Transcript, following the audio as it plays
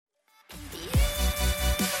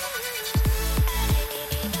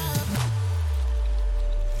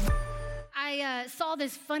saw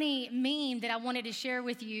this funny meme that I wanted to share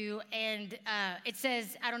with you, and it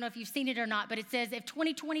says, I don't know if you've seen it or not, but it says, if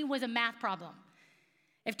 2020 was a math problem.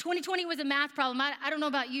 If 2020 was a math problem, I don't know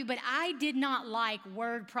about you, but I did not like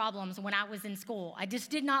word problems when I was in school. I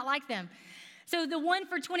just did not like them. So the one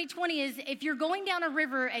for 2020 is, if you're going down a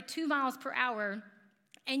river at 2 miles per hour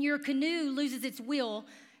and your canoe loses its wheel,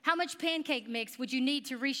 how much pancake mix would you need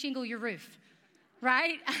to reshingle your roof?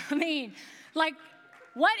 Right? I mean, like,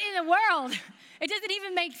 what in the world? It doesn't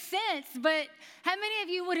even make sense, but how many of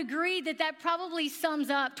you would agree that that probably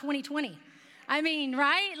sums up 2020? I mean,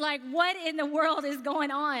 right? Like, what in the world is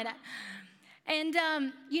going on? And,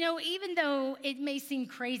 even though it may seem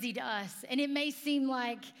crazy to us, and it may seem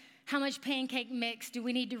like, how much pancake mix do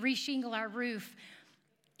we need to reshingle our roof?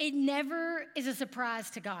 It never is a surprise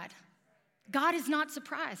to God. God is not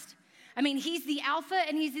surprised. I mean, he's the Alpha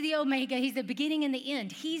and he's the Omega. He's the beginning and the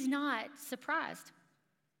end. He's not surprised.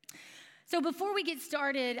 So before we get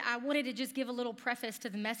started, I wanted to just give a little preface to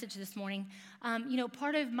the message this morning.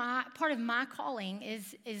 Part of my calling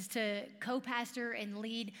is to co-pastor and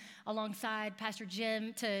lead alongside Pastor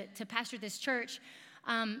Jim to pastor this church.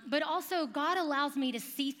 But also, God allows me to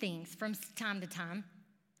see things from time to time.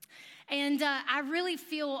 And I really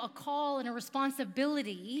feel a call and a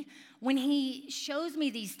responsibility when he shows me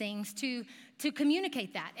these things to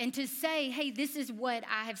communicate that and to say, hey, this is what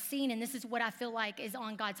I have seen and this is what I feel like is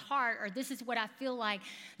on God's heart, or this is what I feel like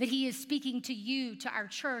that he is speaking to you, to our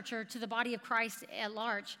church, or to the body of Christ at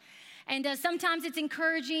large. And sometimes it's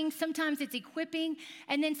encouraging, sometimes it's equipping,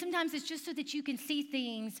 and then sometimes it's just so that you can see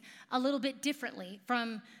things a little bit differently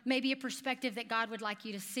from maybe a perspective that God would like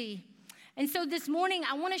you to see. And so this morning,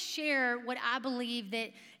 I want to share what I believe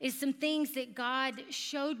that is some things that God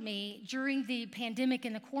showed me during the pandemic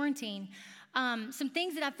and the quarantine, some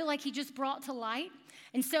things that I feel like he just brought to light.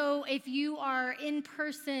 And so if you are in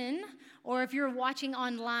person or if you're watching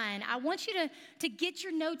online, I want you to get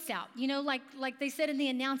your notes out, like they said in the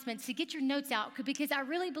announcements, to get your notes out, because I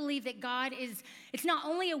really believe that God it's not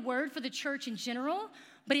only a word for the church in general,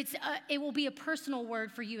 but it will be a personal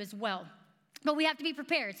word for you as well. But we have to be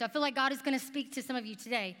prepared. So I feel like God is going to speak to some of you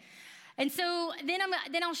today. And so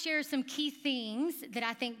then I'll share some key things that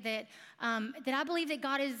I think that I believe that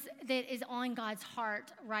God is on God's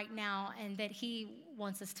heart right now and that he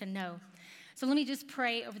wants us to know. So let me just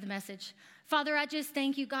pray over the message. Father, I just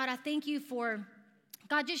thank you, God. I thank you for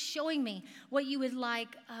God just showing me what you would like,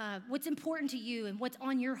 what's important to you and what's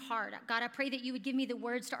on your heart. God, I pray that you would give me the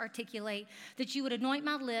words to articulate, that you would anoint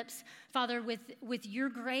my lips, Father, with your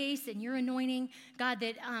grace and your anointing. God,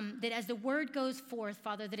 that as the word goes forth,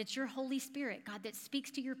 Father, that it's your Holy Spirit, God, that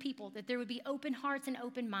speaks to your people, that there would be open hearts and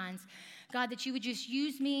open minds. God, that you would just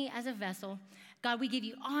use me as a vessel. God, we give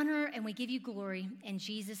you honor and we give you glory in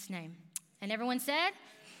Jesus' name. And everyone said?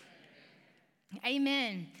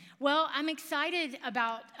 Amen. Well, I'm excited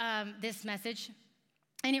about this message,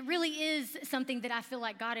 and it really is something that I feel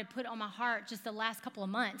like God had put on my heart just the last couple of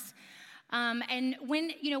months. And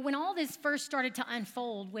when all this first started to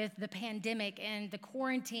unfold with the pandemic and the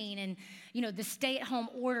quarantine and, the stay-at-home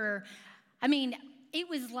order, I mean, it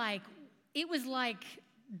was like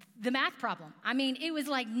the math problem. I mean, it was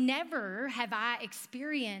like never have I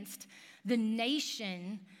experienced the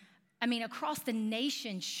nation, across the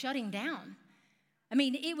nation shutting down. I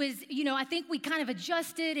mean, it was, I think we kind of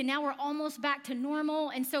adjusted and now we're almost back to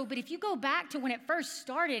normal. And so, but if you go back to when it first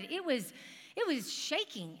started, it was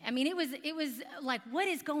shaking. I mean, it was like, what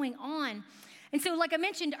is going on? And so, like I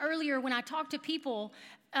mentioned earlier, when I talked to people,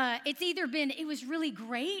 it's either been, it was really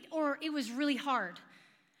great or it was really hard.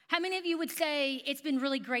 How many of you would say it's been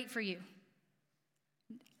really great for you?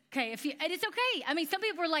 Okay, and it's okay. I mean, some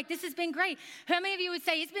people are like, this has been great. How many of you would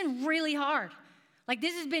say it's been really hard? Like,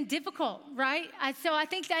 this has been difficult, right? So I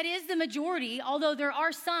think that is the majority, although there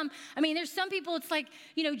are some. There's some people, it's like,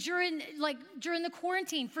 during the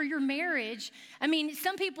quarantine for your marriage,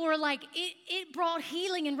 some people are like, it brought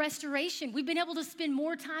healing and restoration. We've been able to spend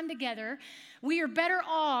more time together. We are better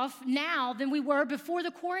off now than we were before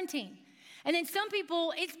the quarantine. And then some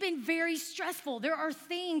people, it's been very stressful. There are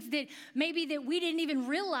things that maybe that we didn't even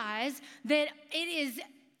realize that it is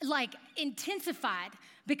like intensified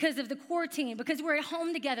because of the quarantine, because we're at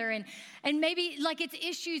home together, and maybe like it's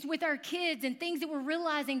issues with our kids and things that we're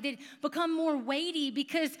realizing that become more weighty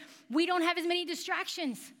because we don't have as many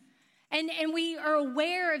distractions. And we are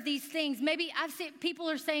aware of these things. Maybe I've seen people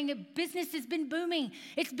are saying that business has been booming.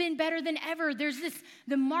 It's been better than ever.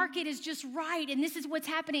 The market is just right, and this is what's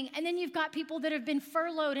happening. And then you've got people that have been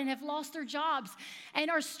furloughed and have lost their jobs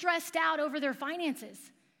and are stressed out over their finances.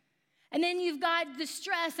 And then you've got the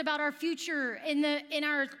stress about our future in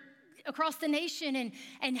our across the nation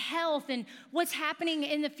and health and what's happening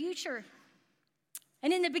in the future.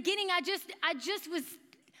 And in the beginning,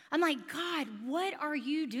 I'm like, God, what are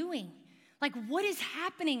you doing? Like, what is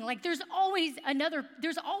happening? Like, there's always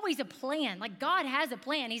a plan. Like, God has a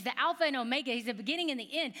plan. He's the Alpha and Omega. He's the beginning and the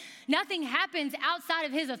end. Nothing happens outside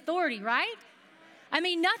of his authority, right? I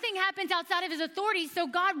mean, nothing happens outside of his authority. So,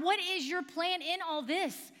 God, what is your plan in all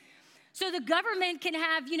this? So the government can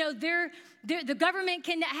have, the government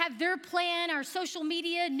can have their plan. Our social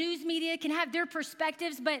media, news media can have their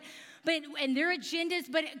perspectives, and their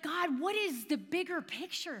agendas. But God, what is the bigger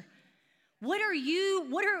picture?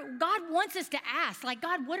 God wants us to ask, like,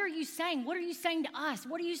 God, what are you saying? What are you saying to us?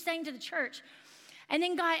 What are you saying to the church? And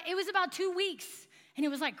then God, it was about 2 weeks, and it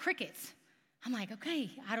was like crickets. I'm like,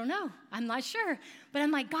 okay, I don't know. I'm not sure. But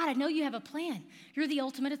I'm like, God, I know you have a plan. You're the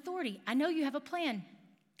ultimate authority. I know you have a plan.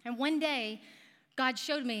 And one day, God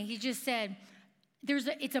showed me, he just said,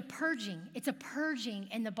 it's a purging. It's a purging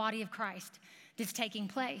in the body of Christ that's taking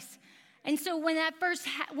place. And so when I first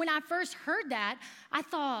heard that, I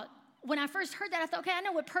thought, okay, I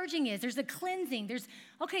know what purging is. There's a cleansing.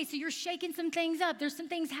 So you're shaking some things up. There's some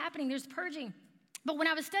things happening. There's purging. But when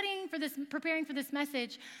I was preparing for this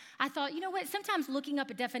message, I thought, you know what? Sometimes looking up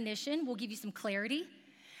a definition will give you some clarity.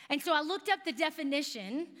 And so I looked up the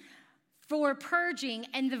definition for purging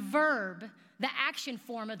and the verb, the action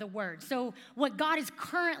form of the word. So what God is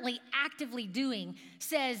currently actively doing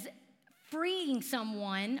says freeing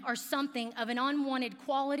someone or something of an unwanted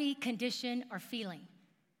quality, condition, or feeling.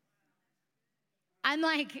 I'm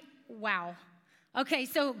like, wow. Okay,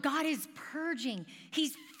 so God is purging.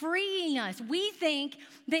 He's freeing us. We think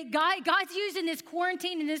that God's using this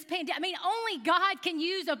quarantine and this pandemic. I mean, only God can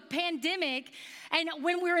use a pandemic and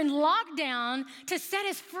when we're in lockdown to set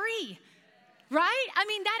us free, right? I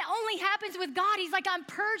mean, that only happens with God. He's like, I'm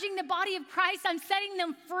purging the body of Christ. I'm setting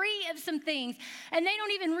them free of some things. And they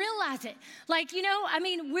don't even realize it. Like,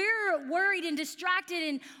 we're worried and distracted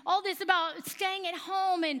and all this about staying at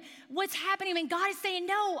home and what's happening. And God is saying,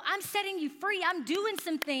 no, I'm setting you free. I'm doing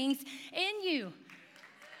some things in you.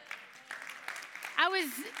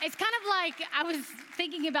 It's kind of like, I was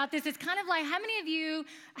thinking about this. It's kind of like, how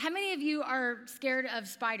many of you are scared of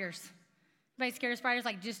spiders? Anybody scared of spiders?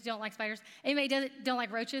 Like, just don't like spiders? Anybody don't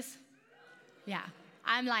like roaches? Yeah.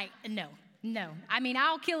 I'm like, no. I mean,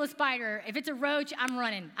 I'll kill a spider. If it's a roach, I'm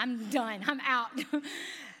running. I'm done. I'm out.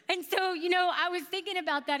 And so, I was thinking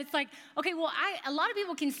about that. It's like, okay, well, a lot of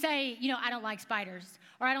people can say, I don't like spiders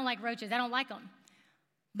or I don't like roaches. I don't like them.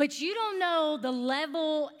 But you don't know the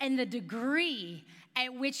level and the degree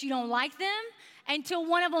at which you don't like them until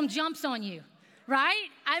one of them jumps on you. Right?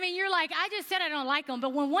 I mean, you're like, I just said I don't like them.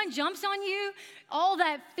 But when one jumps on you, all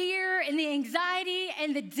that fear and the anxiety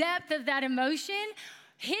and the depth of that emotion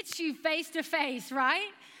hits you face to face, right?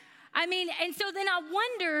 I mean, and so then I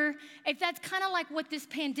wonder if that's kind of like what this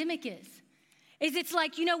pandemic is. It's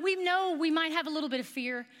like, we know we might have a little bit of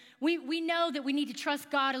fear. We know that we need to trust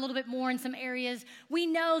God a little bit more in some areas. We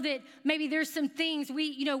know that maybe there's some things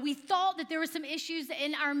we thought that there were some issues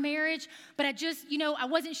in our marriage, but I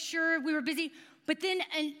wasn't sure. We were busy. But then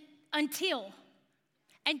until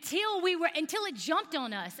it jumped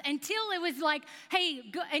on us, until it was like, hey,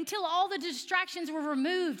 until all the distractions were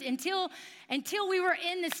removed, until we were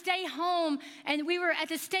in the stay home and we were at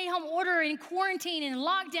the stay home order and quarantine and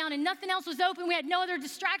lockdown and nothing else was open. We had no other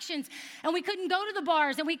distractions and we couldn't go to the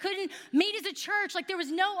bars and we couldn't meet as a church. Like there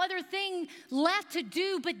was no other thing left to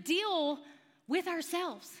do but deal with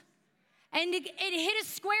ourselves. And it hit us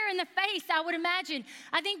square in the face, I would imagine.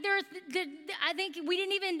 I think we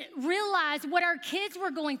didn't even realize what our kids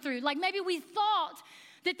were going through. Like maybe we thought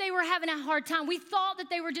that they were having a hard time. We thought that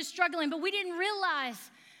they were just struggling, but we didn't realize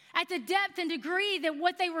at the depth and degree that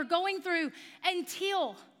what they were going through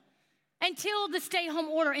until the stay-home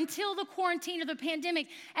order, until the quarantine or the pandemic,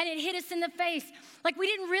 and it hit us in the face. Like we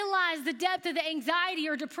didn't realize the depth of the anxiety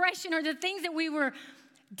or depression or the things that we were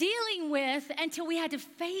dealing with until we had to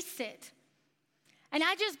face it. And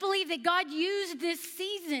I just believe that God used this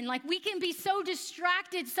season. Like we can be so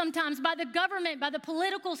distracted sometimes by the government, by the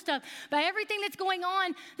political stuff, by everything that's going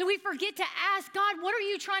on that we forget to ask God, what are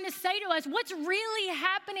you trying to say to us? What's really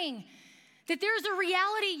happening? That there's a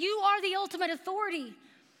reality. You are the ultimate authority.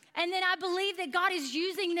 And then I believe that God is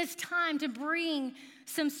using this time to bring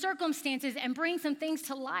some circumstances and bring some things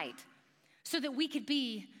to light so that we could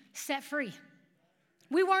be set free.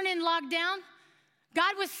 We weren't in lockdown.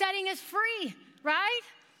 God was setting us free. Right?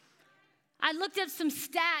 I looked up some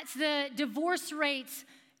stats. The divorce rates,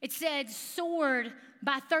 it said, soared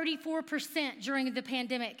by 34% during the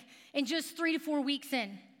pandemic in just 3 to 4 weeks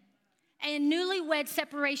in. And newlywed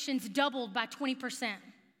separations doubled by 20%.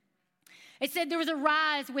 It said there was a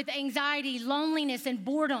rise with anxiety, loneliness, and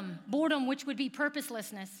boredom, which would be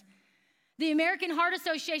purposelessness. The American Heart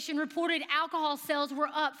Association reported alcohol sales were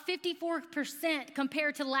up 54%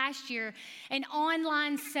 compared to last year, and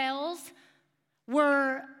online sales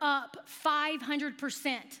were up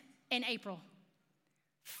 500% in April.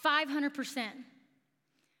 500%.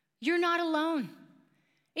 You're not alone.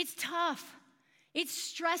 It's tough. It's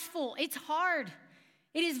stressful. It's hard.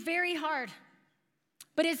 It is very hard.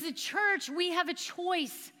 But as a church, we have a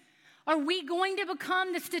choice. Are we going to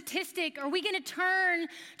become the statistic? Are we going to turn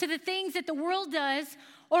to the things that the world does?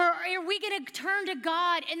 Or are we going to turn to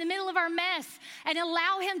God in the middle of our mess and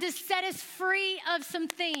allow him to set us free of some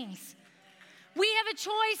things? We have a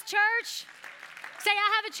choice, church. Say,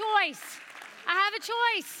 I have a choice. I have a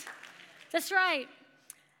choice. That's right.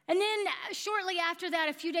 And then shortly after that,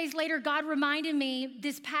 a few days later, God reminded me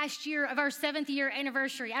this past year of our 7th year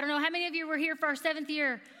anniversary. I don't know how many of you were here for our 7th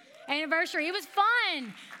year anniversary. It was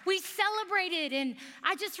fun. We celebrated, and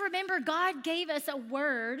I just remember God gave us a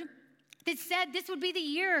word that said this would be the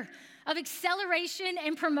year of acceleration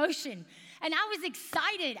and promotion. And I was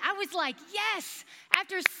excited. I was like, yes,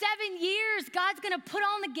 after 7 years, God's going to put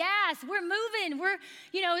on the gas. We're moving.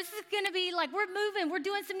 This is going to be like, we're moving. We're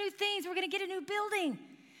doing some new things. We're going to get a new building.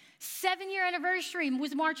 7-year anniversary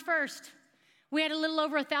was March 1st. We had a little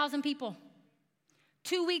over 1,000 people.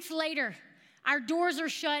 2 weeks later, our doors are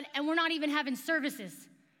shut and we're not even having services.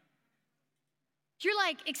 You're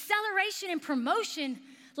like, acceleration and promotion.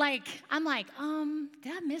 Like, I'm like,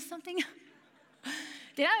 did I miss something?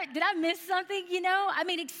 Did I miss something?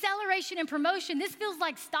 Acceleration and promotion, this feels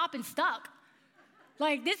like stop and stuck.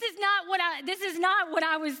 Like, this is not what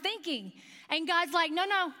I was thinking. And God's like,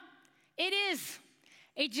 no, it is.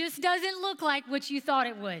 It just doesn't look like what you thought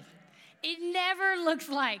it would. It never looks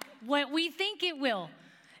like what we think it will.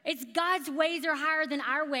 It's God's ways are higher than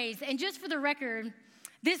our ways. And just for the record,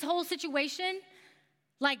 this whole situation,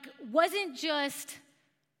 wasn't just,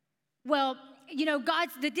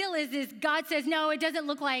 the deal is God says, no, it doesn't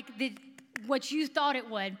look like what you thought it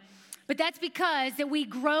would. But that's because that we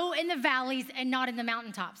grow in the valleys and not in the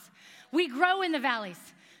mountaintops. We grow in the valleys.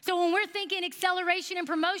 So when we're thinking acceleration and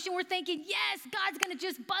promotion, we're thinking, yes, God's going to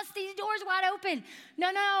just bust these doors wide open.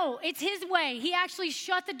 No, it's his way. He actually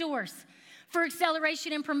shut the doors for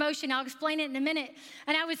acceleration and promotion. I'll explain it in a minute.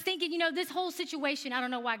 And I was thinking, this whole situation, I don't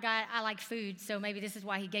know why God, I like food, so maybe this is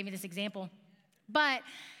why he gave me this example. But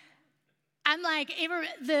I'm like,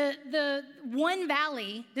 the one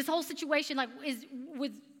valley, this whole situation,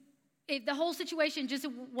 if the whole situation just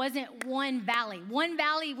wasn't one valley. One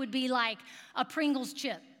valley would be like a Pringles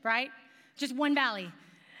chip, right? Just one valley.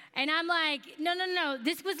 And I'm like, no.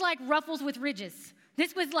 This was like ruffles with ridges.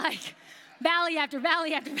 This was like valley after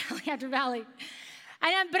valley after valley after valley.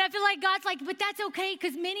 But I feel like God's like, but that's okay,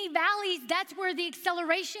 because many valleys, that's where the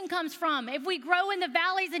acceleration comes from. If we grow in the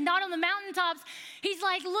valleys and not on the mountaintops, he's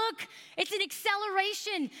like, look, it's an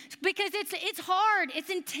acceleration because it's hard, it's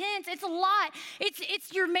intense, it's a lot.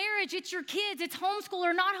 It's your marriage, it's your kids, it's homeschool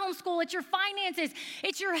or not homeschool, it's your finances,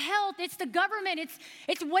 it's your health, it's the government,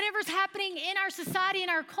 it's whatever's happening in our society, in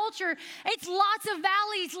our culture. It's lots of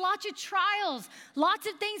valleys, lots of trials, lots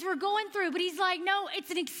of things we're going through. But he's like, no, it's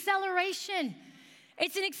an acceleration.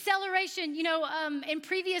 It's an acceleration. In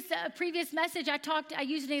previous message, I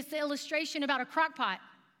used this illustration about a crock pot.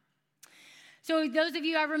 So those of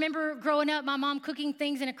you, I remember growing up, my mom cooking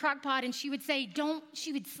things in a crock pot, and she would say,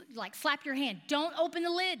 she would slap your hand. Don't open the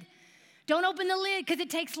lid. Don't open the lid because it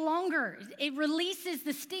takes longer. It releases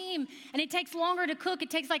the steam, and it takes longer to cook. It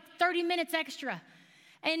takes 30 minutes extra.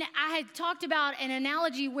 And I had talked about an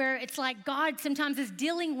analogy where it's like God sometimes is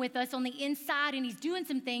dealing with us on the inside and he's doing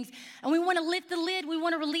some things, and we want to lift the lid. We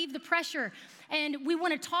want to relieve the pressure, and we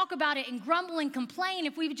want to talk about it and grumble and complain.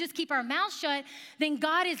 If we would just keep our mouth shut, then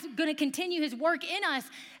God is going to continue his work in us.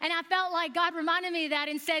 And I felt like God reminded me of that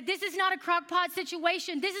and said, this is not a crock pot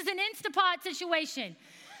situation. This is an Instapot situation.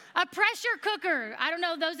 A pressure cooker. I don't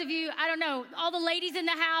know, those of you, all the ladies in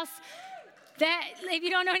the house, that if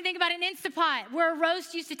you don't know anything about an Instapot, where a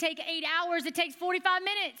roast used to take 8 hours, it takes 45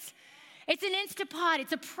 minutes. It's an Instapot.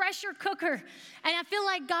 It's a pressure cooker. And I feel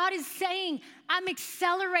like God is saying, I'm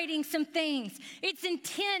accelerating some things. It's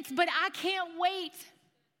intense, but I can't wait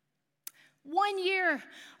 1 year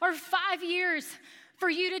or 5 years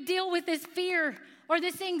for you to deal with this fear or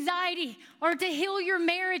this anxiety or to heal your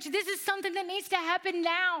marriage. This is something that needs to happen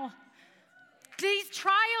now. These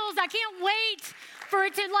trials, I can't wait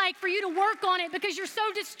for you to work on it, because you're so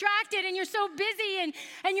distracted and you're so busy and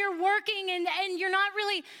you're working and you're not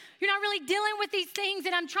really dealing with these things,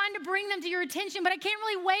 and I'm trying to bring them to your attention, but I can't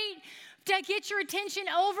really wait to get your attention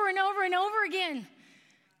over and over and over again.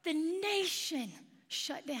 the nation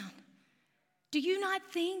shut down. Do you not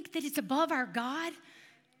think that it's above our God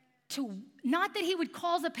to, not that he would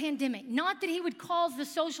cause a pandemic, not that he would cause the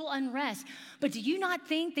social unrest, but do you not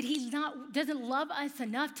think that he doesn't love us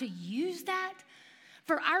enough to use that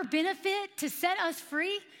for our benefit, to set us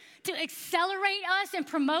free, to accelerate us and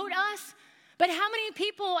promote us? But how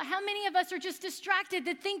many of us are just distracted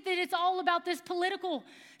that think that it's all about this political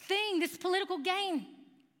thing, this political gain?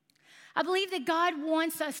 I believe that God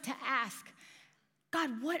wants us to ask,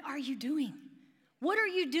 God, what are you doing? What are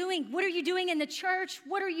you doing? What are you doing in the church?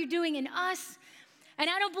 What are you doing in us?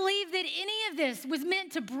 And I don't believe that any of this was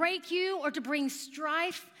meant to break you or to bring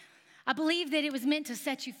strife. I believe that it was meant to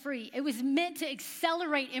set you free. It was meant to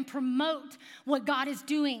accelerate and promote what God is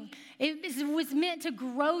doing. It was meant to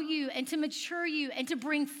grow you and to mature you and to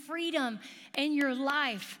bring freedom in your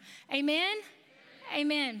life. Amen?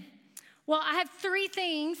 Amen. Well, I have 3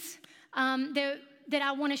 things that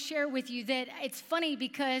I want to share with you. That it's funny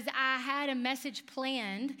because I had a message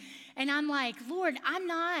planned and I'm like, Lord, I'm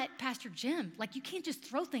not Pastor Jim. Like, you can't just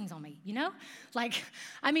throw things on me, you know? Like,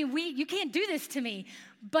 I mean, you can't do this to me.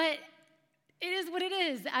 But it is what it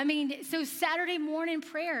is. I mean, so Saturday morning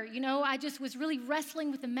prayer, you know, I just was really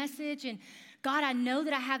wrestling with the message. And God, I know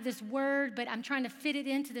that I have this word, but I'm trying to fit it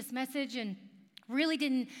into this message and really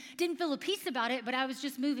didn't feel a peace about it. But I was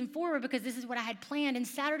just moving forward because this is what I had planned. And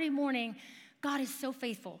Saturday morning, God is so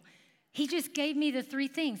faithful. He just gave me the 3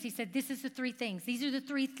 things. He said, this is the 3 things. These are the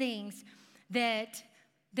 3 things that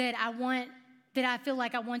I feel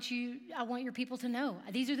like I want your people to know.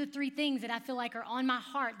 These are the 3 things that I feel like are on my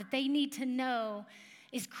heart that they need to know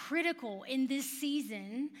is critical in this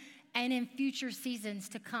season and in future seasons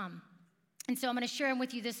to come. And so I'm going to share them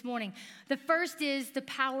with you this morning. The first is the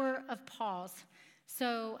power of pause.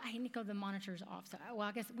 So I need to go the monitors off. So, well,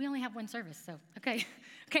 I guess we only have one service. So, okay.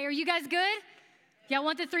 Okay, are you guys good? Y'all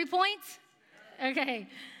want the 3 points? Okay.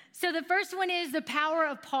 So the first one is the power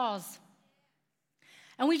of pause.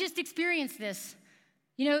 And we just experienced this.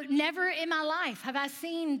 You know, never in my life have I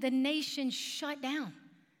seen the nation shut down.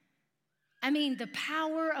 I mean, the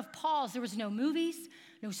power of pause. There was no movies,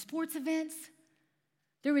 no sports events.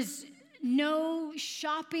 There was no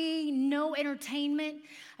shopping, no entertainment.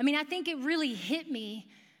 I mean, I think it really hit me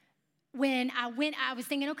when I was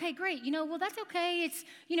thinking, okay, great. You know, well, that's okay. It's,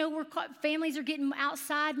 you know, families are getting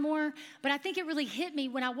outside more. But I think it really hit me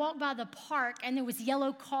when I walked by the park and there was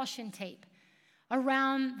yellow caution tape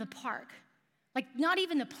around the park. Like, not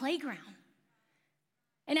even the playground.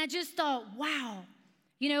 And I just thought, wow.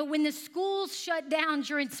 You know, when the schools shut down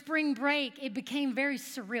during spring break, it became very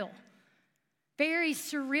surreal. Very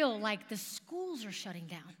surreal, like the schools are shutting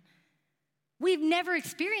down. We've never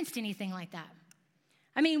experienced anything like that.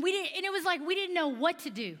 I mean, and it was like we didn't know what to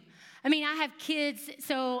do. I mean, I have kids,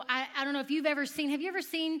 so I don't know if you've ever seen, have you ever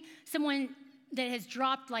seen someone that has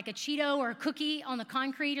dropped like a Cheeto or a cookie on the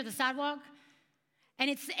concrete or the sidewalk? And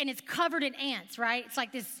it's covered in ants, right? It's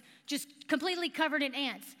like this, just completely covered in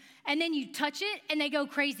ants. And then you touch it and they go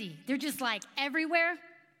crazy. They're just like everywhere.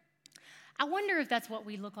 I wonder if that's what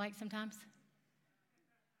we look like sometimes.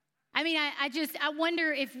 I mean, I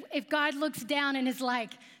wonder if God looks down and is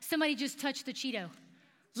like, somebody just touched the Cheeto.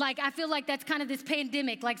 Like, I feel like that's kind of this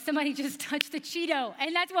pandemic, like somebody just touched the Cheeto,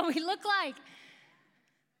 and that's what we look like.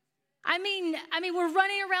 I mean, we're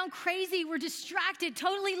running around crazy. We're distracted,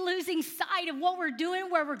 totally losing sight of what we're doing,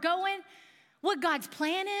 where we're going, what God's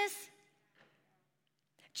plan is.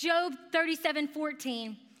 Job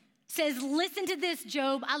 37:14 says, listen to this,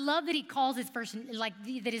 Job. I love that he calls his first, like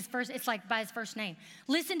that his first, it's like by his first name.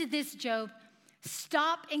 Listen to this, Job.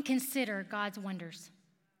 Stop and consider God's wonders.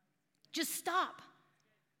 Just stop.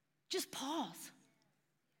 Just pause.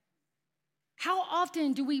 How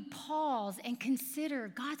often do we pause and consider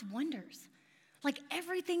God's wonders? Like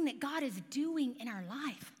everything that God is doing in our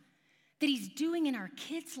life, that he's doing in our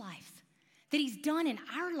kids' lives, that he's done in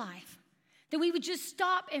our life, that we would just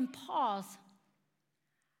stop and pause.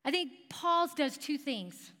 I think pause does 2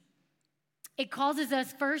 things. It causes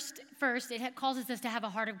us it causes us to have a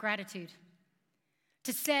heart of gratitude.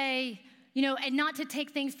 To say, you know, and not to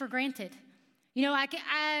take things for granted. You know, I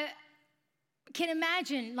can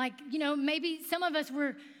imagine, like, you know, maybe some of us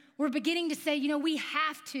we're beginning to say, you know, we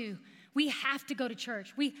have to go to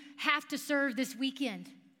church. We have to serve this weekend.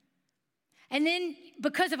 And then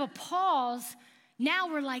because of a pause, now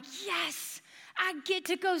we're like, yes, I get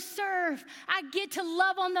to go serve. I get to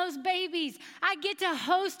love on those babies. I get to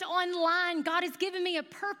host online. God has given me a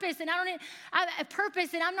purpose, and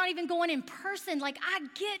I'm not even going in person. Like, I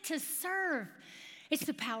get to serve. It's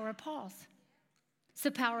the power of pause. It's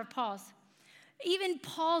the power of pause. even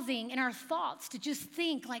pausing in our thoughts to just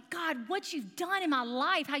think like, God, what you've done in my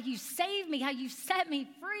life, how you saved me, how you set me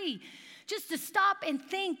free. Just to stop and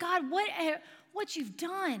think, God, what you've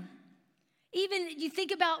done. Even you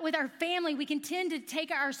think about with our family, we can tend to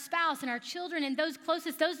take our spouse and our children and those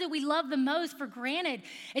closest, those that we love the most for granted.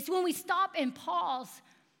 It's when we stop and pause.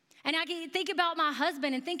 And I can think about my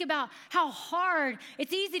husband and think about how hard.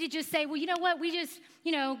 It's easy to just say, well, you know what? We just,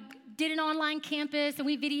 did an online campus and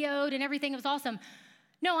we videoed and everything. It was awesome.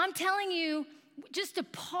 No, I'm telling you, just to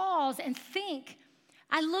pause and think.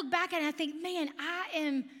 I look back at it and I think, man,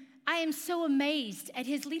 I am so amazed at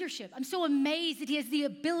his leadership. I'm so amazed that he has the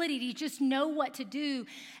ability to just know what to do.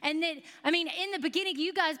 And that, in the beginning,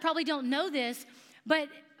 you guys probably don't know this, but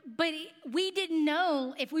we didn't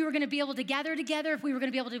know if we were going to be able to gather together, if we were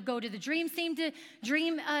going to be able to go to the Dream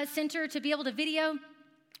Center to be able to video.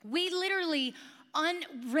 We literally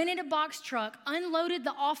rented a box truck, loaded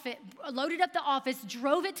up the office,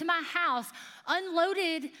 drove it to my house,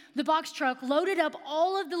 unloaded the box truck, loaded up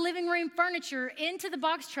all of the living room furniture into the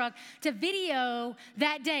box truck to video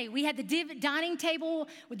that day. We had the dining table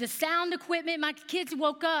with the sound equipment. My kids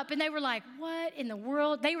woke up and they were like, what in the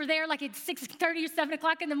world? They were there like at 6:30 or 7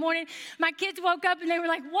 o'clock in the morning. My kids woke up and they were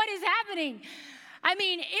like, what is happening?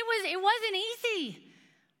 It wasn't easy.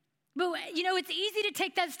 But, it's easy to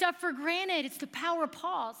take that stuff for granted. It's the power of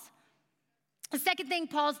pause. The second thing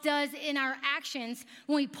pause does in our actions,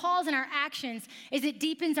 when we pause in our actions, is it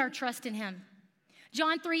deepens our trust in him.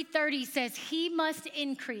 John 3:30 says, he must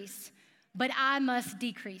increase, but I must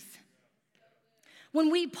decrease. When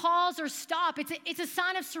we pause or stop, it's a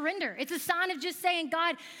sign of surrender. It's a sign of just saying,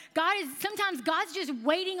 sometimes God's just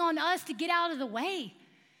waiting on us to get out of the way.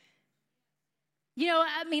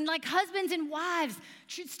 Like husbands and wives,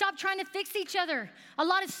 stop trying to fix each other. A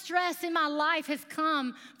lot of stress in my life has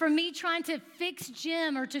come from me trying to fix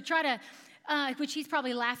Jim or to try to, which he's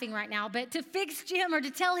probably laughing right now, but to fix Jim or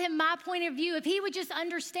to tell him my point of view, if he would just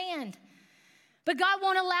understand. But God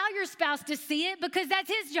won't allow your spouse to see it because that's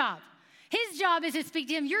his job. His job is to speak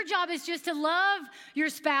to him. Your job is just to love your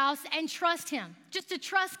spouse and trust him, just to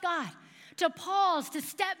trust God. To pause, to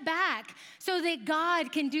step back so that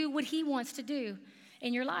God can do what he wants to do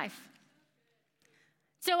in your life.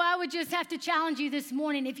 So I would just have to challenge you this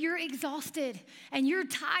morning. If you're exhausted and you're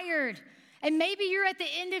tired and maybe you're at the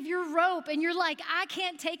end of your rope and you're like, I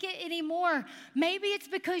can't take it anymore. Maybe it's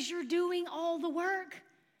because you're doing all the work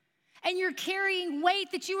and you're carrying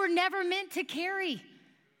weight that you were never meant to carry.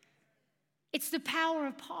 It's the power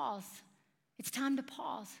of pause. It's time to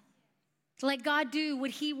pause. Let God do what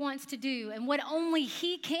he wants to do and what only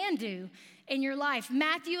he can do in your life.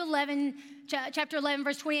 Chapter 11,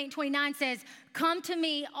 verse 28 and 29 says, come to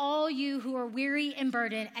me, all you who are weary and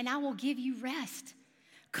burdened, and I will give you rest.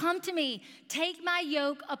 Come to me, take my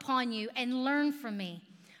yoke upon you and learn from me.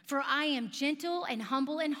 For I am gentle and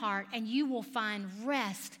humble in heart, and you will find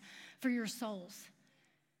rest for your souls.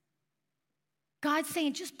 God's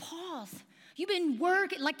saying, just pause. You've been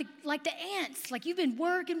working like the ants. Like you've been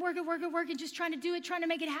working, just trying to do it, trying to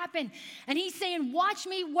make it happen. And he's saying, watch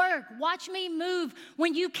me work, watch me move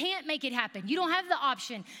when you can't make it happen. You don't have the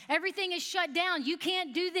option. Everything is shut down. You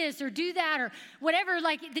can't do this or do that or whatever.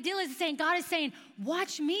 Like the deal is saying, God is saying,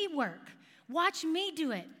 watch me work. Watch me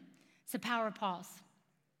do it. It's the power of pause.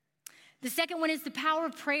 The second one is the power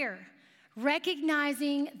of prayer.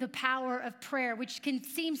 Recognizing the power of prayer, which can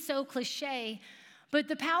seem so cliche, but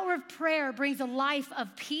the power of prayer brings a life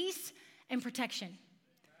of peace and protection.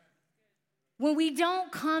 When we don't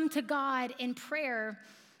come to God in prayer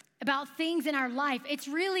about things in our life, it's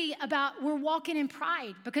really about we're walking in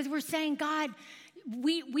pride because we're saying, God,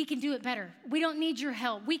 we can do it better. We don't need your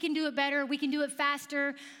help. We can do it better. We can do it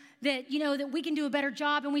faster, that we can do a better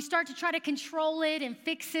job. And we start to try to control it and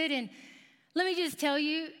fix it. And let me just tell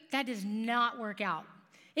you, that does not work out.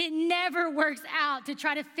 It never works out to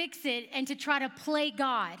try to fix it and to try to play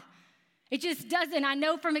God. It just doesn't. I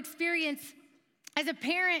know from experience as a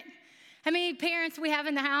parent, how many parents we have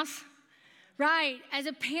in the house? Right. As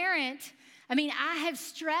a parent, I have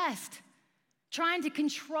stressed trying to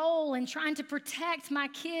control and trying to protect my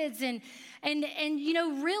kids and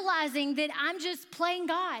realizing that I'm just playing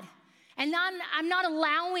God. And I'm not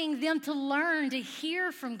allowing them to learn to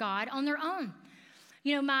hear from God on their own.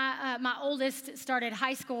 My oldest started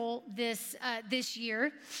high school this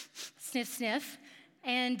year, sniff,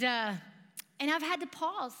 and I've had to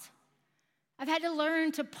pause. I've had to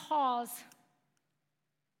learn to pause,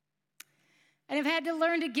 and I've had to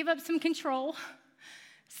learn to give up some control,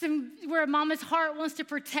 where a mama's heart wants to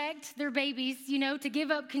protect their babies, to give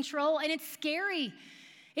up control, and it's scary.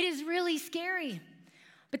 It is really scary.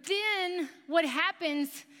 But then what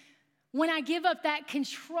happens when I give up that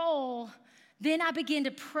control, then I begin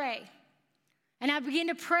to pray. And I begin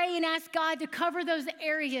to pray and ask God to cover those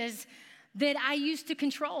areas that I used to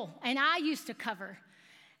control and I used to cover.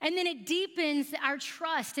 And then it deepens our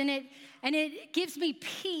trust and it gives me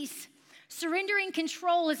peace. Surrendering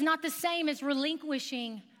control is not the same as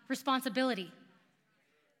relinquishing responsibility.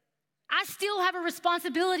 I still have a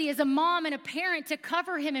responsibility as a mom and a parent to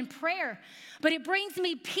cover him in prayer, but it brings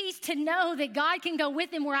me peace to know that God can go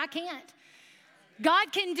with him where I can't.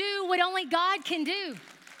 God can do what only God can do.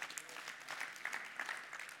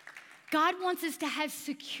 God wants us to have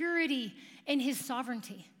security in his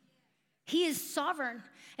sovereignty. He is sovereign.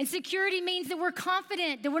 And security means that we're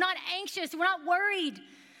confident, that we're not anxious, we're not worried,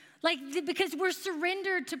 because we're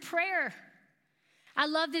surrendered to prayer. I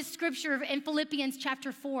love this scripture in Philippians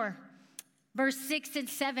chapter 4, verse 6 and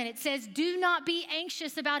 7. It says, "Do not be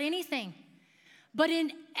anxious about anything, but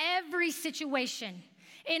in every situation,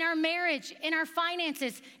 in our marriage, in our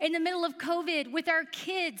finances, in the middle of COVID, with our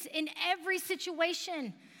kids, in every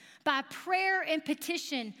situation, by prayer and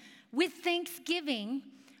petition, with thanksgiving,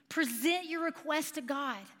 present your request to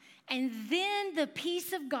God. And then the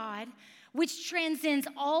peace of God, which transcends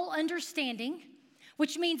all understanding,"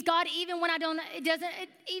 which means, God, even when I don't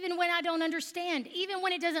understand, even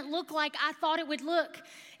when it doesn't look like I thought it would look,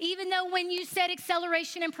 even though when you said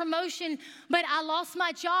acceleration and promotion, but I lost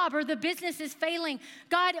my job or the business is failing,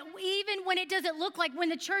 God, even when it doesn't look like when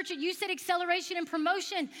the church, you said acceleration and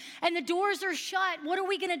promotion and the doors are shut, what are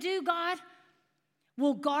we going to do, God?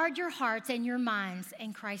 We'll guard your hearts and your minds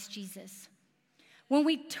in Christ Jesus. When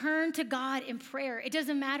we turn to God in prayer, it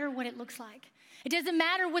doesn't matter what it looks like. It doesn't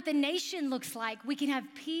matter what the nation looks like. We can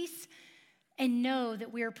have peace and know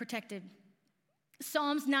that we are protected.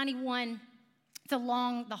 Psalms 91, the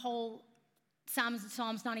whole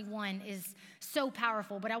Psalms 91 is so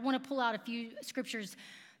powerful, but I want to pull out a few scriptures.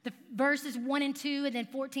 The verses 1 and 2 and then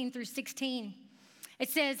 14 through 16. It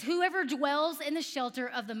says, "Whoever dwells in the shelter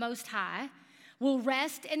of the Most High will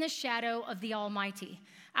rest in the shadow of the Almighty.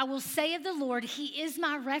 I will say of the Lord, he is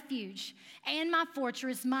my refuge and my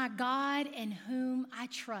fortress, my God in whom I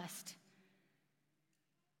trust.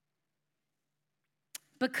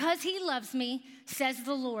 Because he loves me, says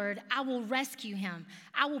the Lord, I will rescue him.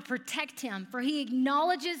 I will protect him, for he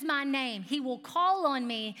acknowledges my name. He will call on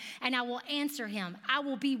me, and I will answer him. I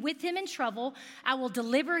will be with him in trouble. I will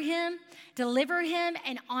deliver him,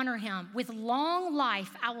 and honor him. With long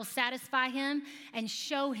life, I will satisfy him and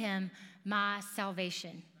show him my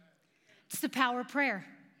salvation." It's the power of prayer.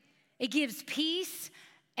 It gives peace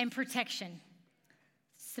and protection.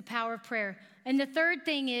 It's the power of prayer. And the third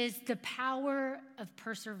thing is the power of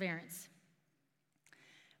perseverance.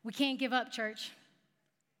 We can't give up, church.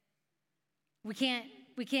 We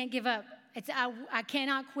can't give up. I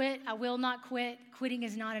cannot quit. I will not quit. Quitting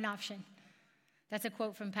is not an option. That's a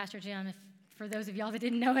quote from Pastor Jim, for those of y'all that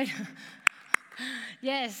didn't know it.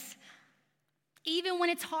 Yes. Even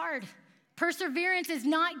when it's hard. Perseverance is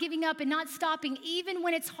not giving up and not stopping, even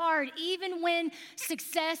when it's hard, even when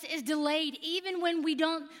success is delayed, even when we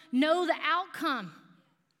don't know the outcome.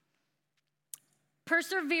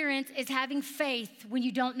 Perseverance is having faith when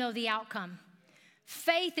you don't know the outcome.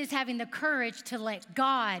 Faith is having the courage to let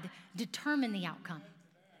God determine the outcome.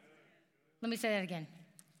 Let me say that again.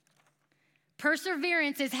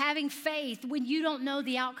 Perseverance is having faith when you don't know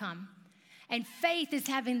the outcome. And faith is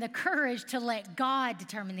having the courage to let God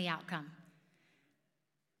determine the outcome.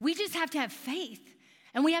 We just have to have faith,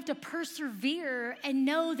 and we have to persevere and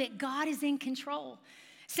know that God is in control.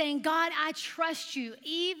 Saying, God, I trust you,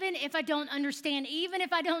 even if I don't understand, even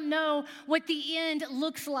if I don't know what the end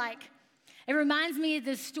looks like. It reminds me of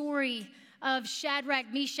the story of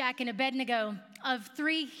Shadrach, Meshach, and Abednego, of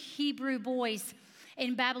 3 Hebrew boys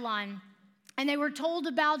in Babylon, and they were told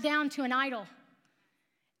to bow down to an idol,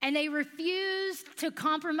 and they refused to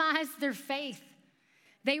compromise their faith.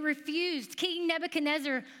 They refused. King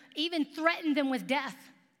Nebuchadnezzar even threatened them with death,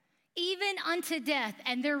 even unto death.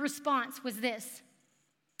 And their response was this: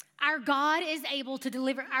 our God is able to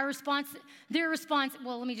deliver. Their response,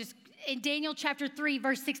 in Daniel chapter 3,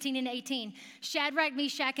 verse 16 and 18, Shadrach,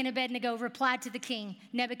 Meshach, and Abednego replied to the king,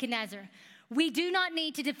 Nebuchadnezzar, "We do not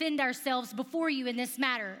need to defend ourselves before you in this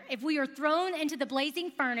matter. If we are thrown into the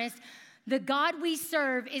blazing furnace, the God we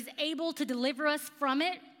serve is able to deliver us from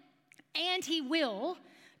it, and he will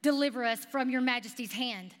deliver us from your majesty's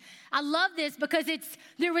hand." I love this because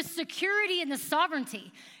there was security in the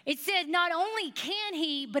sovereignty. It said not only can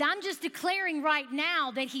he, but I'm just declaring right now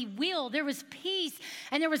that he will. There was peace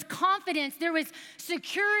and there was confidence. There was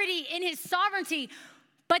security in his sovereignty.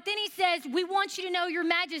 But then he says, we want you to know, your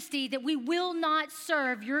majesty, that we will not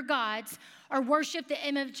serve your gods or worship the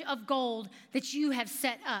image of gold that you have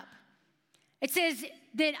set up. It says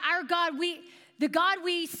that our God, the God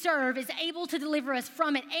we serve is able to deliver us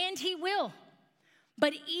from it, and he will.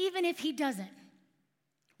 But even if he doesn't,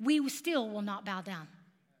 we still will not bow down.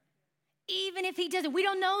 Even if he doesn't, we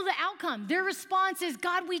don't know the outcome. Their response is,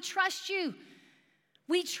 God, we trust you.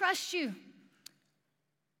 We trust you.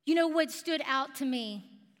 You know what stood out to me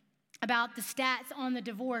about the stats on the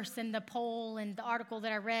divorce and the poll and the article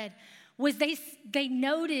that I read was they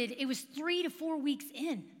noted it was 3 to 4 weeks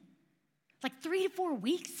in. Like 3 to 4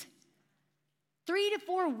 weeks. 3 to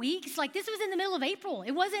 4 weeks. Like this was in the middle of April. It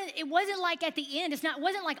wasn't like at the end. It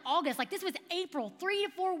wasn't like August. Like this was April, 3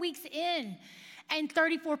 to 4 weeks in. And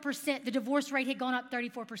 34%, the divorce rate had gone up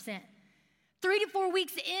 34%. 3 to 4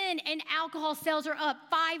 weeks in, and alcohol sales are up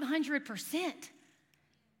 500%.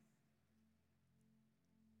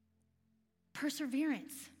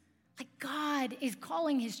 Perseverance. Like God is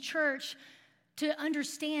calling his church to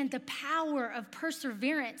understand the power of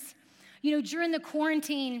perseverance. You know, during the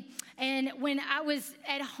quarantine and when I was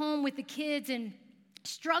at home with the kids and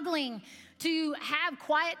struggling to have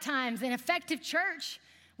quiet times and effective church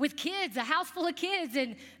with kids, a house full of kids,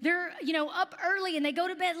 and they're, up early and they go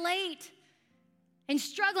to bed late and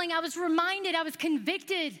struggling, I was reminded, I was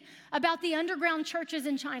convicted about the underground churches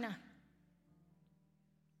in China.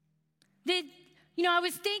 That, I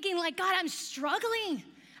was thinking like, God, I'm struggling.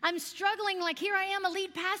 Like here I am, a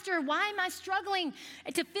lead pastor. Why am I struggling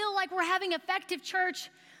to feel like we're having effective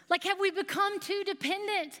church? Like have we become too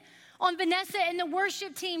dependent on Vanessa and the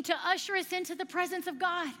worship team to usher us into the presence of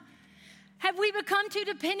God? Have we become too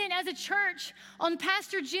dependent as a church on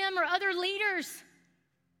Pastor Jim or other leaders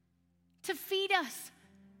to feed us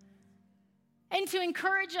and to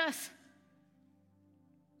encourage us?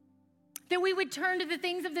 That we would turn to the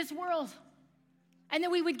things of this world and that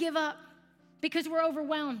we would give up because we're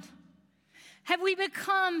overwhelmed? Have we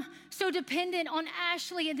become so dependent on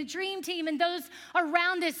Ashley and the dream team and those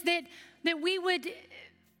around us that we would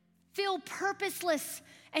feel purposeless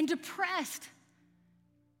and depressed?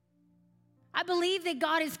 I believe that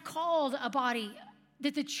God has called a body,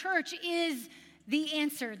 that the church is the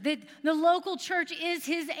answer, that the local church is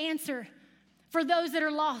his answer for those that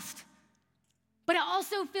are lost. But I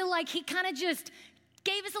also feel like he kind of just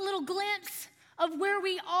gave us a little glimpse of where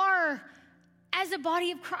we are as a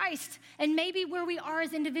body of Christ and maybe where we are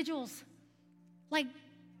as individuals. Like,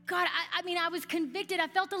 God, I was convicted. I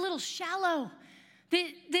felt a little shallow,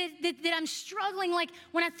 that I'm struggling. Like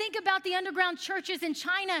when I think about the underground churches in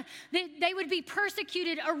China, they would be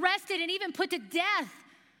persecuted, arrested, and even put to death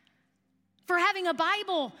for having a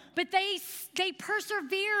Bible, but they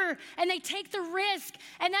persevere and they take the risk,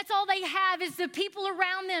 and that's all they have is the people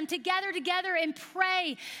around them to gather together and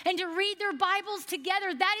pray and to read their Bibles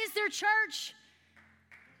together. That is their church.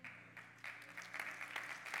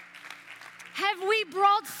 Have we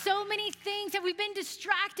brought so many things? Have we been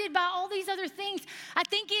distracted by all these other things? I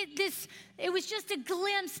think it was just a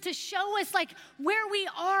glimpse to show us like where we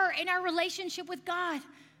are in our relationship with God.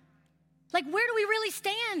 Like where do we really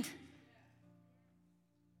stand?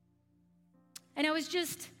 And I was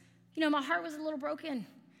just, my heart was a little broken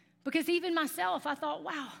because even myself, I thought,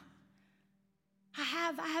 wow,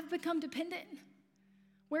 I have become dependent.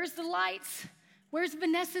 Where's the lights? Where's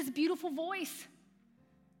Vanessa's beautiful voice?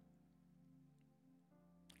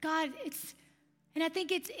 God, and I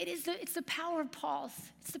think it's the power of pause.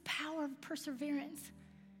 It's the power of perseverance.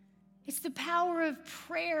 It's the power of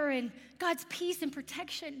prayer and God's peace and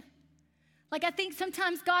protection. Like I think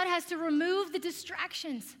sometimes God has to remove the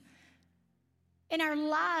distractions in our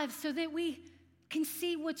lives so that we can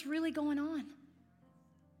see what's really going on.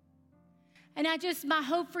 And my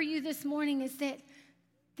hope for you this morning is that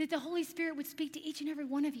the Holy Spirit would speak to each and every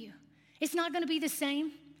one of you. It's not going to be the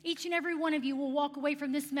same. Each and every one of you will walk away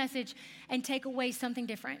from this message and take away something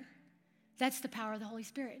different. That's the power of the Holy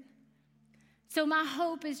Spirit. So my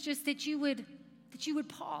hope is just that you would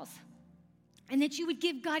pause and that you would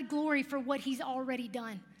give God glory for what he's already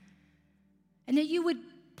done. And that you would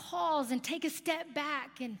pause and take a step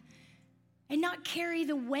back and not carry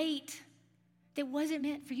the weight that wasn't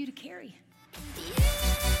meant for you to carry.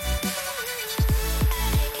 Yeah.